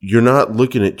you're not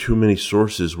looking at too many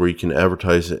sources where you can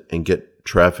advertise it and get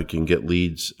traffic and get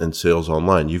leads and sales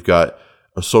online. You've got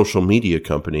a social media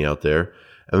company out there,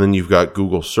 and then you've got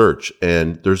Google search,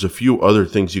 and there's a few other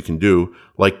things you can do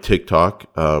like TikTok.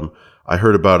 I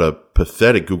heard about a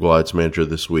pathetic Google Ads manager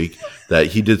this week that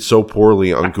he did so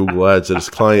poorly on Google Ads that his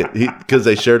client, because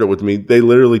they shared it with me, they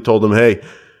literally told him, hey,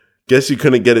 guess you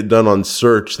couldn't get it done on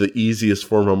search, the easiest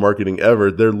form of marketing ever.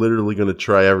 They're literally going to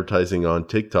try advertising on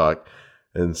TikTok.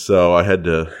 And so I had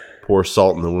to pour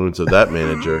salt in the wounds of that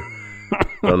manager.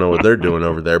 Don't know what they're doing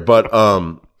over there. But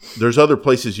there's other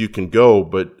places you can go.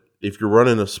 But if you're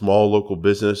running a small local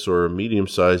business or a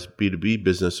medium-sized B2B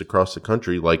business across the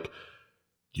country,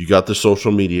 you got the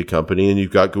social media company and you've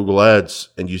got Google Ads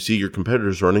and you see your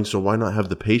competitors running. So why not have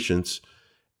the patience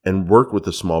and work with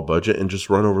a small budget and just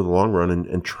run over the long run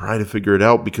and try to figure it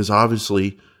out? Because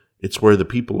obviously it's where the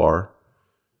people are,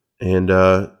 and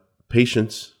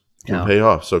patience can pay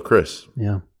off. So Chris.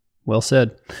 Yeah. Well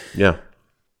said. Yeah.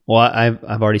 Well,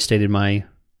 I've already stated my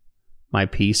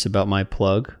piece about my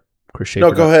plug. Chris Schaefer.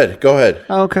 No, go ahead.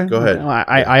 Oh, okay. Go ahead.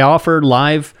 I offer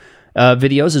live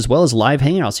videos as well as live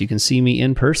hangouts. You can see me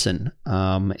in person.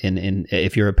 And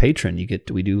if you're a patron,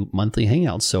 we do monthly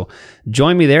hangouts. So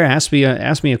join me there. Ask me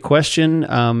a question,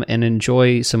 and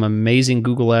enjoy some amazing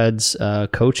Google Ads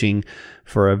coaching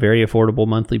for a very affordable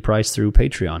monthly price through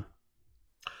Patreon.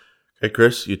 Hey,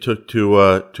 Chris, you took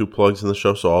two plugs in the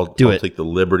show, so I'll take the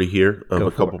liberty here of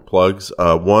a couple plugs.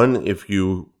 One, if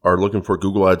you are looking for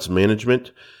Google Ads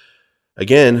management,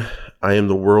 again, I am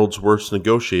the world's worst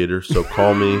negotiator, so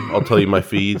call me. I'll tell you my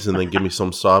fees and then give me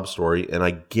some sob story, and I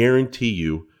guarantee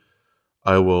you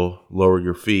I will lower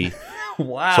your fee.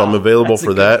 Wow. So I'm available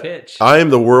for that. Pitch. I am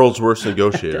the world's worst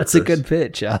negotiator. That's Chris. A good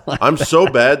pitch. I'm so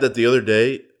bad that the other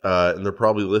day, and they're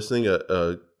probably listening,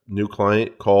 a new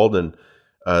client called and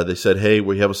they said, hey,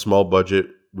 we have a small budget.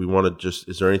 We want to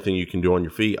is there anything you can do on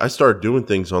your fee? I started doing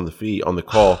things on the fee, on the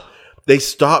call. They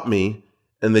stopped me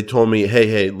and they told me,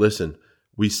 hey, listen,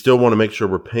 we still want to make sure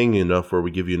we're paying you enough where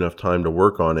we give you enough time to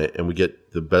work on it and we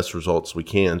get the best results we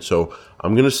can. So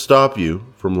I'm going to stop you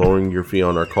from lowering your fee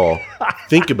on our call.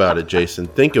 Think about it, Jason.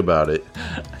 Think about it.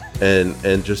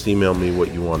 And just email me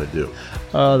what you want to do.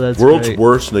 Oh, that's world's great.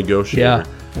 worst negotiator.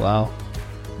 Yeah. Wow.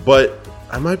 But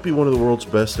I might be one of the world's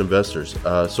best investors.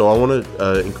 So I want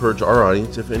to encourage our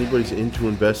audience, if anybody's into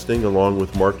investing along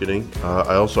with marketing,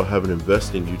 I also have an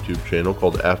investing YouTube channel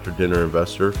called After Dinner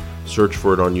Investor. Search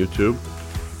for it on YouTube.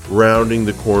 Rounding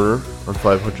the corner on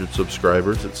 500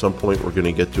 subscribers. At some point, we're going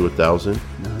to get to 1,000.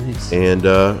 Nice. And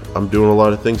I'm doing a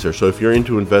lot of things there. So if you're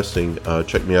into investing,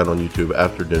 check me out on YouTube,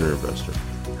 After Dinner Investor.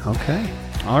 Okay.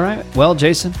 All right. Well,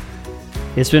 Jason,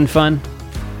 it's been fun.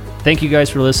 Thank you guys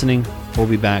for listening. We'll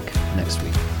be back next week.